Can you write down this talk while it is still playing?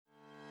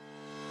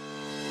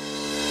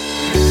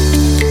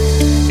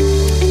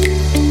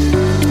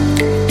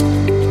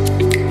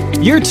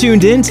You're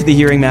tuned in to the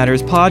Hearing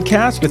Matters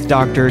podcast with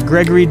Dr.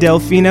 Gregory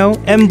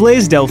Delfino and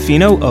Blaise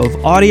Delfino of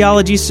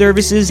Audiology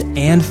Services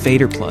and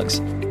Fader Plugs,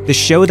 the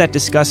show that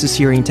discusses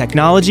hearing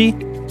technology,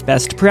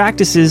 best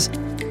practices,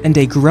 and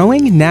a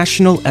growing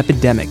national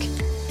epidemic,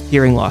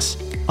 hearing loss.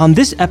 On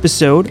this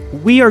episode,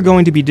 we are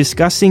going to be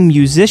discussing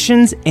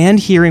musicians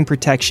and hearing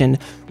protection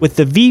with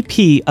the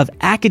VP of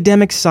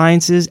Academic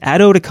Sciences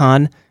at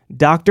Oticon,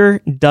 Dr.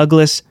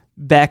 Douglas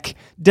Beck.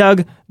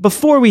 Doug,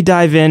 before we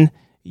dive in,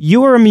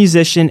 you are a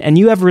musician and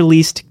you have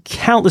released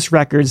countless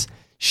records.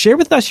 Share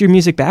with us your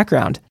music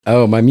background.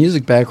 Oh, my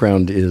music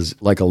background is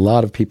like a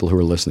lot of people who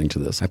are listening to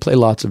this. I play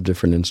lots of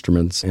different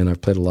instruments, and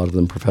I've played a lot of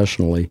them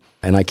professionally,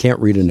 and I can't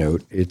read a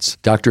note. It's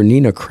Dr.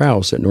 Nina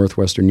Kraus at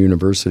Northwestern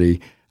University.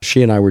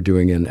 She and I were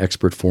doing an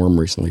expert forum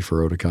recently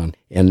for Oticon,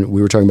 and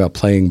we were talking about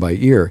playing by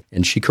ear,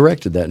 and she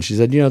corrected that, and she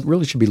said, it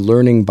really should be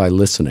learning by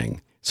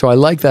listening. So I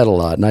like that a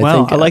lot. And I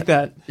like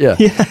that. Yeah.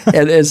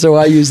 And so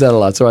I use that a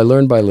lot. So I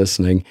learned by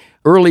listening.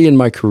 Early in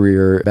my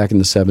career, back in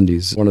the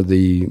 70s, one of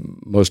the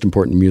most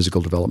important musical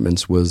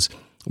developments was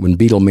when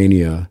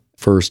Beatlemania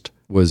first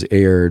was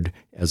aired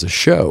as a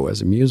show,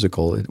 as a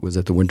musical. It was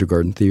at the Winter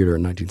Garden Theater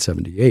in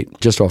 1978,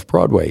 just off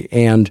Broadway.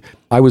 And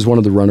I was one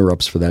of the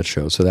runner-ups for that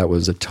show. So that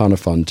was a ton of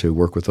fun to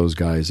work with those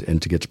guys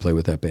and to get to play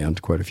with that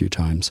band quite a few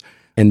times.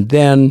 And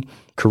then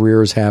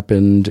careers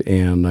happened,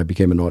 and I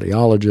became an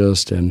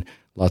audiologist, and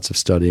lots of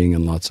studying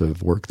and lots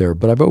of work there.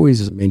 But I've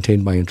always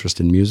maintained my interest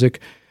in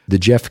music. The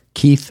Jeff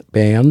Keith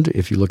Band,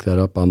 if you look that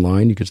up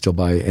online, you could still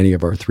buy any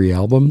of our 3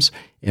 albums.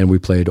 And we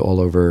played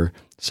all over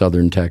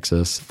southern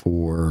Texas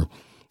for,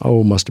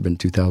 must have been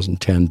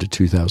 2010 to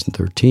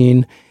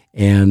 2013.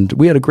 And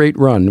we had a great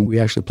run. We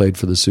actually played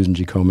for the Susan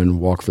G. Komen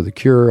Walk for the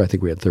Cure. I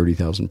think we had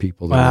 30,000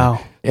 people there.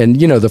 Wow. And,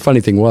 the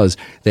funny thing was,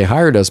 they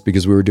hired us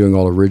because we were doing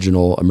all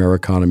original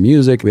Americana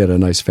music. We had a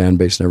nice fan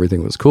base and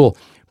everything was cool.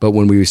 But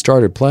when we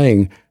started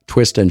playing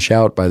Twist and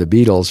Shout by the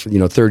Beatles,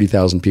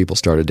 30,000 people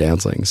started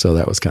dancing. So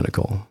that was kind of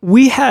cool.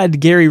 We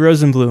had Gary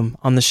Rosenblum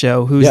on the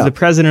show, who's the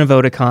president of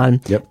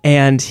Oticon. Yep.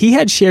 And he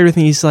had shared with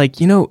me, he's like,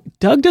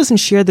 Doug doesn't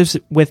share this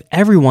with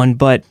everyone,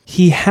 but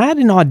he had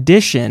an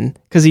audition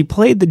because he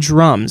played the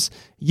drums.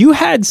 You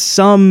had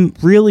some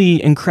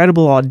really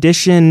incredible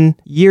audition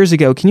years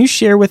ago. Can you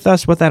share with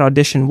us what that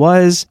audition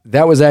was?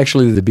 That was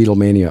actually the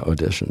Beatlemania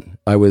audition.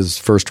 I was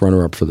first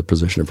runner-up for the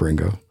position of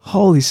Ringo.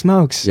 Holy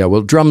smokes. Yeah,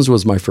 well, drums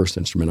was my first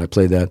instrument. I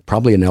played that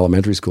probably in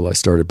elementary school I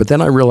started. But then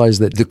I realized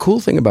that the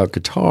cool thing about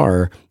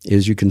guitar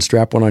is you can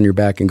strap one on your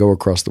back and go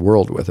across the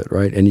world with it,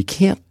 right? And you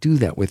can't do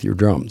that with your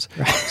drums.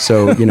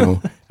 So,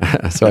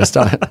 so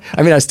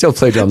I still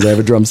play drums. I have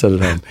a drum set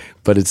at home,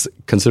 but it's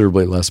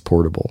considerably less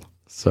portable.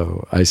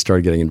 So I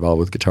started getting involved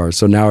with guitar.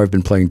 So now I've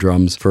been playing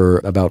drums for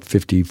about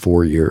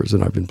 54 years,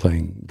 and I've been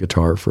playing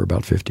guitar for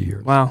about 50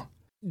 years. Wow.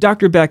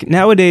 Dr. Beck,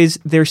 nowadays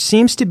there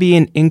seems to be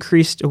an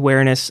increased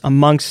awareness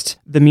amongst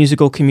the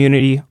musical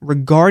community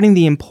regarding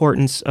the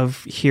importance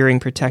of hearing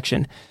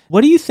protection.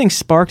 What do you think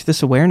sparked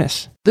this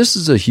awareness? This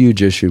is a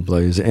huge issue,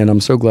 Blaise, and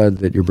I'm so glad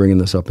that you're bringing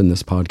this up in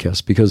this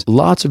podcast because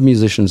lots of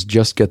musicians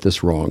just get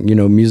this wrong.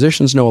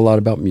 Musicians know a lot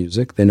about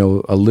music. They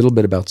know a little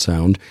bit about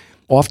sound.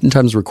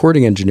 Oftentimes,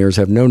 recording engineers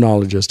have no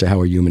knowledge as to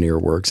how a human ear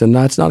works, and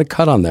that's not a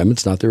cut on them.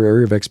 It's not their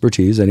area of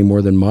expertise any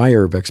more than my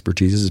area of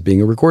expertise is being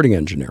a recording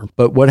engineer.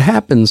 But what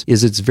happens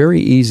is it's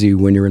very easy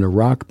when you're in a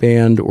rock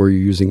band or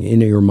you're using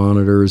in-ear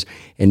monitors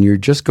and you're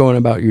just going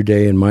about your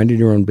day and minding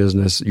your own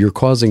business, you're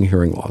causing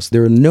hearing loss.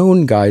 There are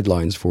known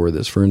guidelines for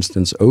this. For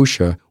instance,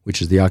 OSHA,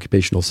 which is the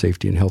Occupational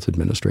Safety and Health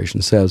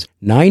Administration, says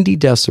 90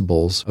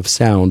 decibels of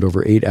sound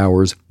over 8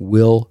 hours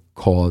will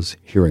cause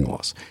hearing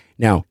loss.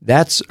 Now,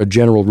 that's a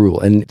general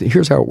rule, and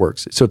here's how it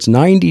works. So it's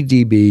 90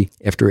 dB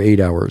after 8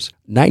 hours,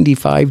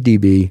 95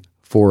 dB,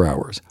 4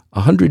 hours,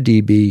 100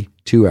 dB,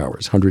 2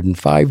 hours,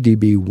 105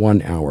 dB,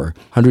 1 hour,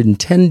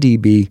 110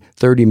 dB,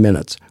 30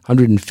 minutes,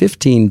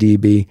 115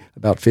 dB,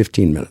 about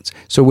 15 minutes.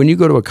 So when you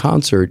go to a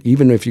concert,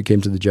 even if you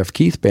came to the Jeff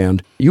Keith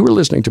Band, you were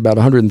listening to about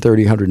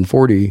 130,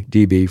 140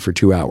 dB for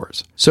 2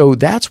 hours. So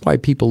that's why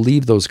people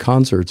leave those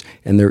concerts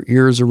and their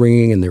ears are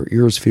ringing and their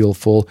ears feel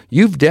full.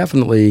 You've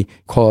definitely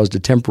caused a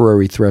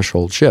temporary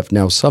threshold shift.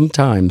 Now,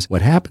 sometimes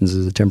what happens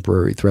is a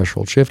temporary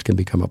threshold shift can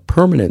become a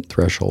permanent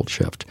threshold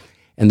shift.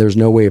 And there's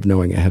no way of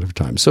knowing ahead of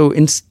time. So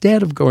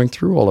instead of going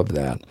through all of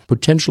that,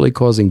 potentially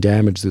causing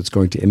damage that's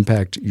going to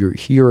impact your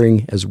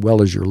hearing as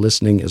well as your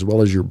listening, as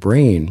well as your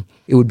brain,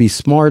 it would be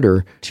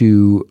smarter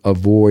to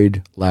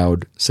avoid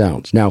loud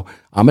sounds. Now,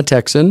 I'm a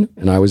Texan,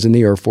 and I was in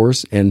the Air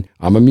Force, and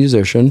I'm a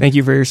musician. Thank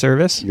you for your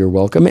service. You're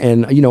welcome.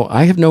 And,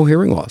 I have no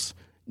hearing loss.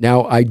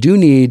 Now, I do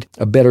need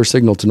a better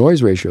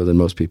signal-to-noise ratio than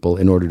most people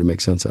in order to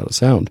make sense out of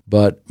sound.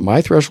 But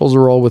my thresholds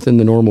are all within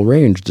the normal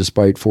range,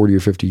 despite 40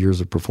 or 50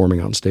 years of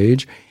performing on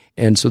stage.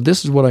 And so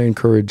this is what I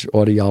encourage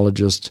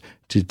audiologists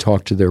to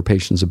talk to their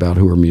patients about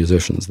who are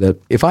musicians, that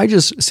if I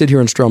just sit here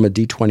and strum a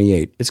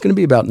D28, it's going to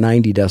be about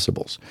 90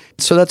 decibels.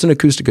 So that's an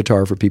acoustic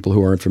guitar for people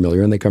who aren't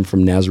familiar, and they come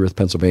from Nazareth,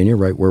 Pennsylvania,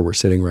 right where we're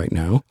sitting right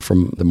now,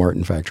 from the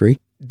Martin factory.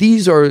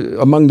 these are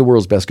among the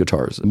world's best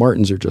guitars. The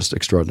Martins are just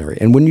extraordinary.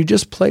 And when you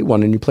just play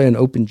one and you play an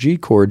open G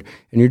chord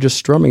and you're just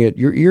strumming it,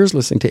 your ear's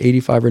listening to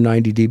 85 or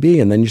 90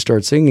 dB, and then you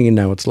start singing and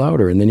now it's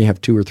louder. And then you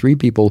have 2 or 3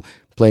 people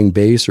playing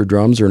bass or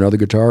drums or another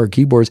guitar or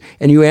keyboards,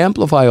 and you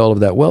amplify all of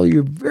that. Well,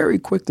 you're very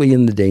quickly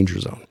in the danger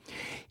zone.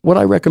 What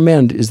I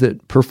recommend is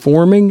that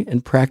performing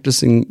and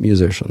practicing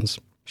musicians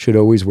should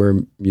always wear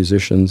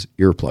musicians'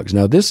 earplugs.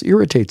 Now, this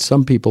irritates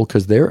some people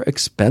because they're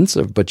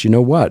expensive, but you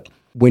know what?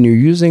 When you're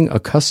using a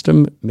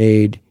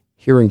custom-made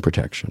hearing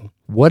protection,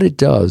 what it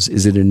does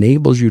is it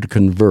enables you to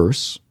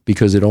converse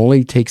because it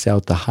only takes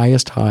out the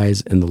highest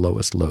highs and the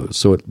lowest lows.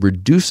 So it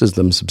reduces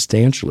them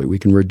substantially. We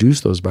can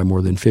reduce those by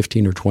more than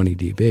 15 or 20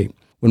 dB.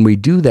 When we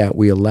do that,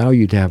 we allow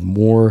you to have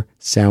more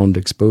sound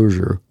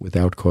exposure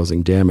without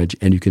causing damage,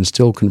 and you can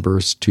still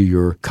converse to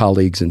your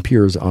colleagues and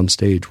peers on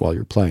stage while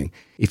you're playing.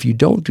 If you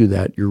don't do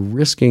that, you're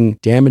risking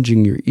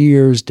damaging your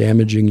ears,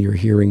 damaging your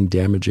hearing,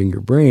 damaging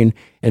your brain,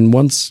 and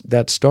once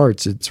that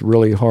starts, it's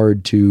really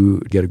hard to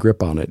get a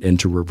grip on it and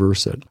to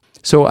reverse it.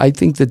 So I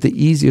think that the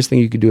easiest thing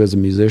you could do as a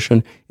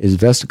musician is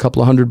invest a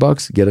couple of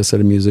 $100, get a set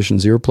of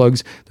musicians'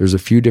 earplugs. There's a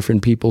few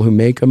different people who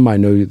make them. I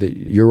know that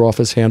your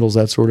office handles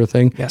that sort of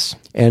thing. Yes.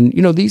 And,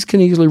 these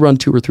can easily run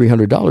 $200 or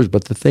 $300,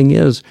 but the thing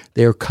is,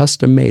 they're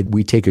custom made.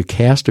 We take a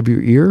cast of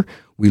your ear,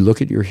 we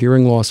look at your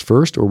hearing loss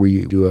first, or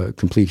we do a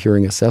complete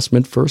hearing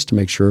assessment first to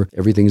make sure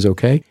everything's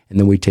okay, and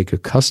then we take a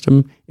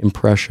custom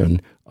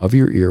impression of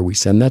your ear. We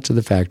send that to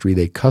the factory.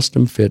 They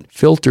custom fit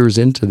filters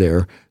into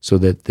there so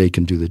that they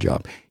can do the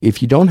job.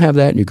 If you don't have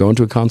that and you're going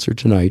to a concert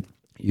tonight,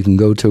 you can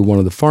go to one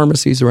of the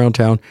pharmacies around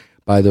town,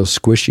 buy those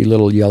squishy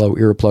little yellow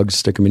earplugs,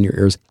 stick them in your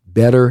ears.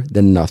 Better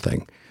than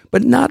nothing,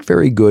 but not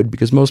very good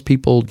because most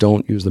people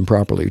don't use them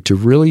properly. To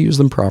really use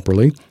them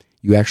properly,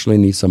 you actually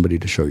need somebody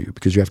to show you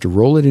because you have to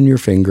roll it in your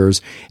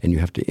fingers and you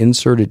have to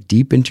insert it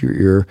deep into your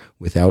ear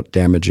without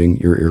damaging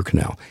your ear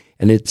canal.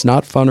 And it's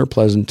not fun or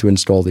pleasant to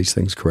install these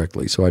things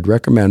correctly. So I'd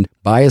recommend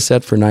buy a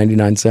set for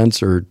 99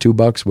 cents or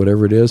 $2,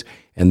 whatever it is,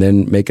 and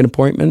then make an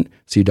appointment,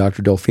 see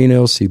Dr.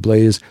 Delfino, see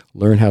Blaze,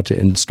 learn how to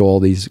install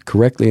these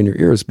correctly in your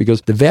ears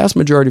because the vast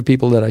majority of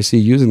people that I see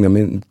using them,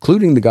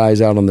 including the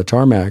guys out on the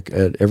tarmac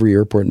at every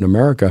airport in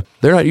America,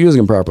 they're not using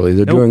them properly.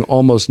 They're doing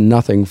almost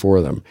nothing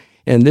for them.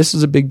 And this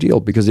is a big deal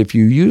because if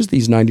you use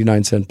these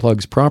 99-cent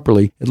plugs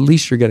properly, at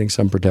least you're getting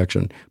some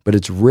protection. But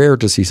it's rare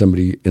to see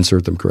somebody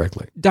insert them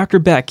correctly. Dr.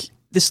 Beck,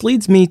 this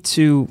leads me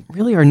to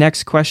really our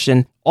next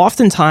question.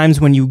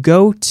 Oftentimes when you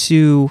go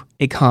to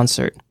a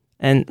concert,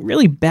 and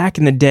really back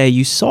in the day,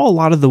 you saw a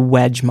lot of the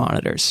wedge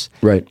monitors.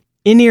 Right.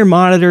 In-ear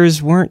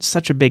monitors weren't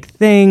such a big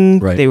thing.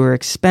 Right. They were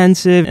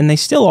expensive, and they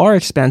still are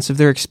expensive.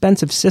 They're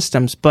expensive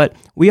systems, but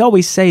we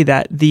always say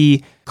that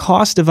the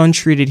cost of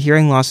untreated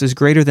hearing loss is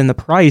greater than the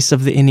price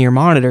of the in-ear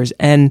monitors,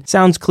 and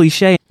sounds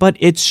cliche, but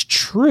it's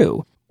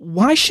true.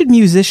 Why should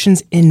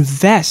musicians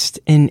invest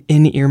in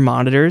in-ear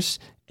monitors,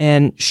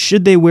 and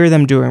should they wear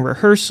them during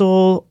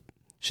rehearsal?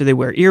 Should they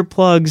wear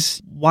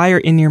earplugs? Why are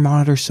in-ear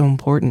monitors so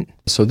important?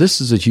 So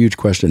this is a huge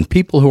question.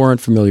 People who aren't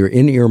familiar,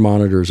 in-ear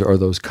monitors are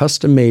those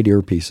custom-made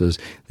earpieces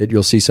that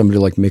you'll see somebody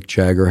like Mick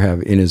Jagger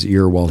have in his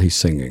ear while he's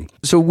singing.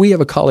 So we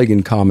have a colleague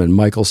in common,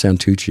 Michael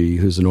Santucci,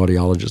 who's an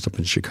audiologist up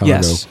in Chicago.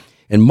 Yes.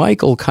 And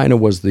Michael kind of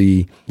was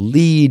the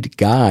lead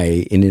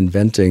guy in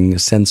inventing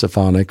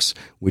Sensophonics,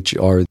 which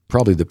are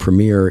probably the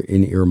premier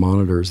in-ear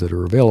monitors that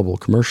are available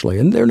commercially.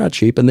 And they're not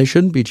cheap, and they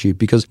shouldn't be cheap,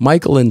 because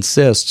Michael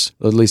insists,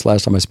 at least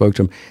last time I spoke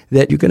to him,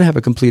 that you're going to have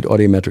a complete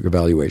audiometric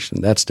evaluation.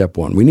 That's step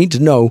one. We need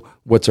to know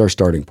what's our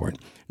starting point.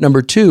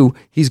 Number two,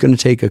 he's going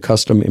to take a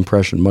custom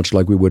impression, much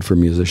like we would for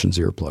musicians'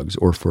 earplugs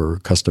or for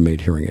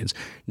custom-made hearing aids.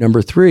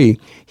 Number three,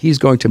 he's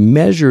going to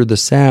measure the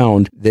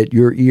sound that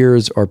your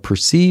ears are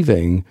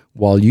perceiving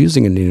while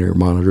using an in-ear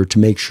monitor to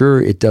make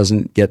sure it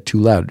doesn't get too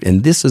loud.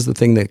 And this is the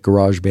thing that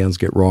garage bands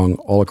get wrong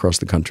all across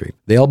the country.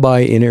 They'll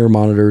buy in-ear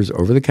monitors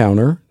over the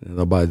counter.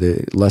 They'll buy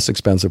the less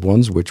expensive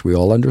ones, which we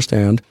all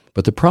understand.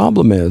 But the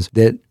problem is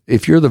that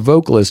if you're the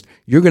vocalist,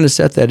 you're going to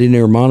set that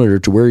in-ear monitor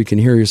to where you can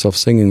hear yourself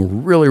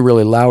singing really,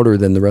 really louder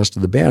than the rest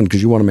of the band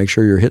because you want to make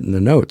sure you're hitting the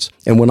notes.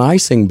 And when I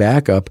sing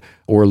backup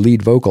or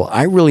lead vocal,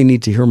 I really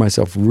need to hear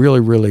myself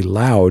really, really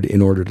loud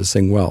in order to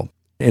sing well.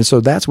 And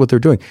so that's what they're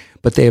doing.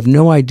 But they have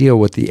no idea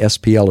what the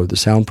SPL or the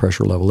sound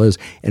pressure level is.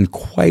 And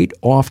quite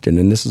often,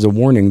 and this is a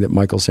warning that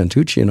Michael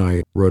Santucci and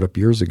I wrote up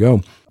years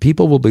ago,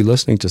 people will be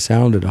listening to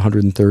sound at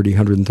 130,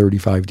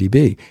 135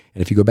 dB.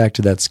 And if you go back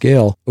to that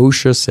scale,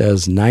 OSHA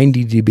says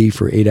 90 dB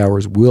for 8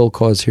 hours will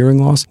cause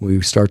hearing loss. When we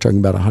start talking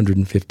about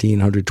 115,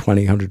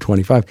 120,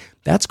 125,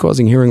 that's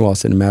causing hearing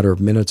loss in a matter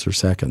of minutes or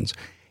seconds.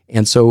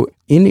 And so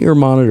in-ear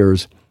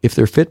monitors, if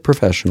they're fit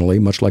professionally,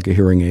 much like a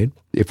hearing aid,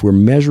 if we're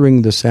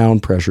measuring the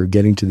sound pressure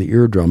getting to the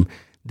eardrum,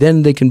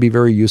 then they can be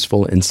very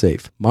useful and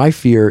safe. My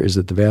fear is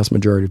that the vast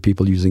majority of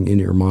people using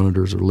in-ear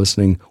monitors are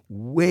listening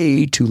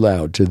way too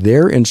loud to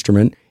their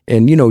instrument.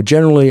 And,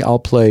 generally I'll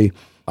play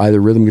either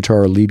rhythm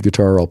guitar or lead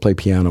guitar, or I'll play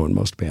piano in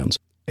most bands.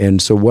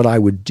 And so what I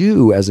would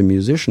do as a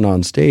musician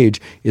on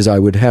stage is I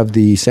would have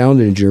the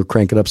sound engineer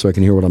crank it up so I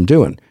can hear what I'm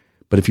doing.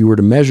 But if you were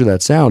to measure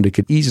that sound, it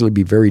could easily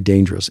be very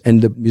dangerous.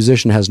 And the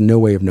musician has no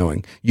way of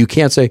knowing. You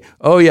can't say,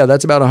 oh yeah,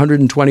 that's about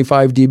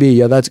 125 dB.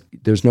 Yeah,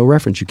 there's no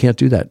reference. You can't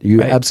do that.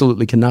 You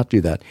absolutely cannot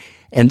do that.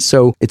 And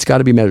so it's got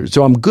to be measured.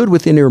 So I'm good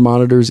with in-ear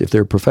monitors if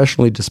they're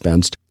professionally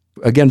dispensed.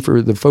 Again,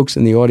 for the folks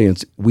in the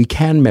audience, we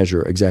can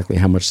measure exactly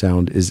how much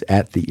sound is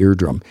at the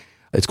eardrum.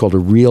 It's called a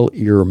real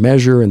ear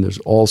measure, and there's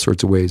all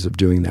sorts of ways of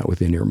doing that with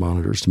in-ear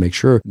monitors to make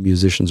sure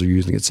musicians are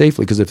using it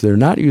safely, because if they're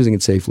not using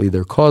it safely,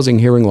 they're causing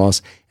hearing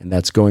loss, and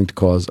that's going to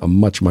cause a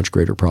much, much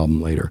greater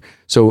problem later.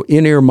 So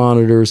in-ear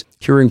monitors,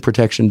 hearing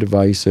protection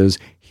devices,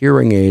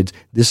 hearing aids,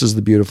 this is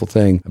the beautiful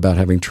thing about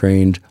having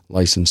trained,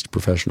 licensed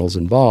professionals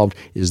involved,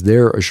 is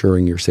they're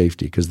assuring your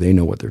safety because they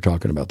know what they're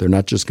talking about. They're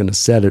not just going to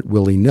set it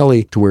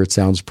willy-nilly to where it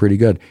sounds pretty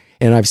good.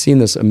 And I've seen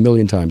this a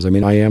million times. I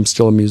mean, I am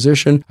still a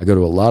musician. I go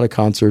to a lot of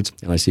concerts,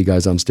 and I see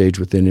guys on stage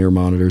with in-ear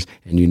monitors,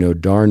 and you know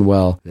darn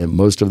well that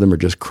most of them are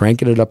just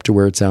cranking it up to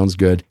where it sounds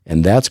good.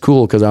 And that's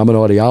cool because I'm an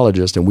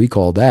audiologist, and we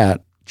call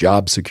that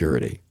job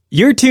security.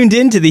 You're tuned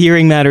in to the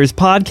Hearing Matters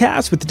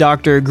podcast with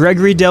Dr.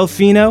 Gregory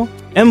Delfino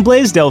and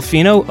Blaise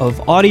Delfino of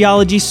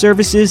Audiology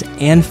Services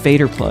and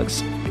Fader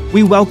Plugs.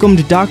 We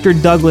welcomed Dr.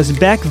 Douglas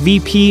Beck,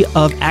 VP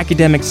of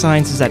Academic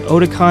Sciences at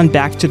Oticon,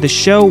 back to the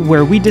show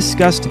where we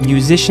discussed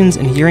musicians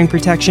and hearing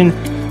protection.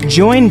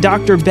 Join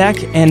Dr.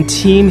 Beck and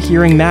Team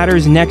Hearing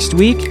Matters next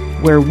week,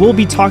 where we'll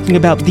be talking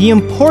about the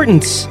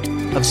importance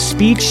of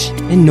speech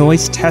and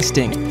noise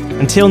testing.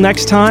 Until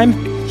next time,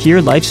 hear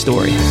Life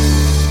Story.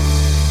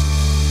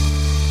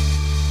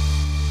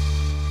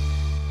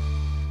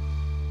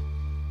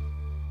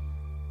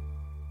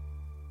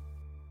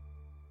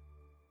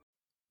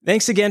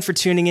 Thanks again for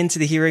tuning in to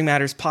the Hearing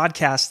Matters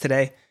podcast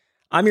today.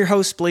 I'm your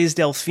host, Blaise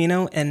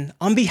Delfino, and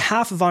on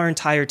behalf of our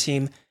entire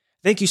team,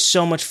 thank you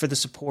so much for the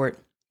support.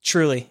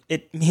 Truly,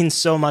 it means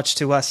so much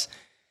to us.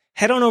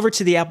 Head on over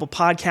to the Apple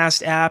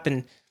Podcast app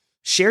and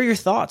share your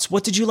thoughts.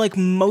 What did you like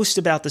most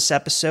about this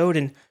episode,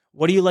 and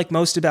what do you like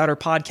most about our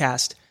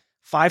podcast?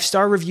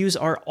 5-star reviews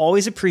are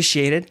always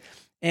appreciated.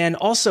 And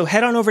also,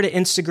 head on over to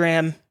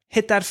Instagram,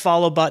 hit that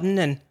follow button,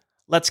 and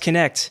let's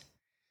connect.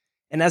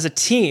 And as a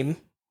team,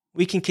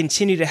 we can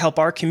continue to help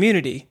our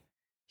community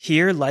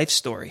hear Life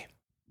Story.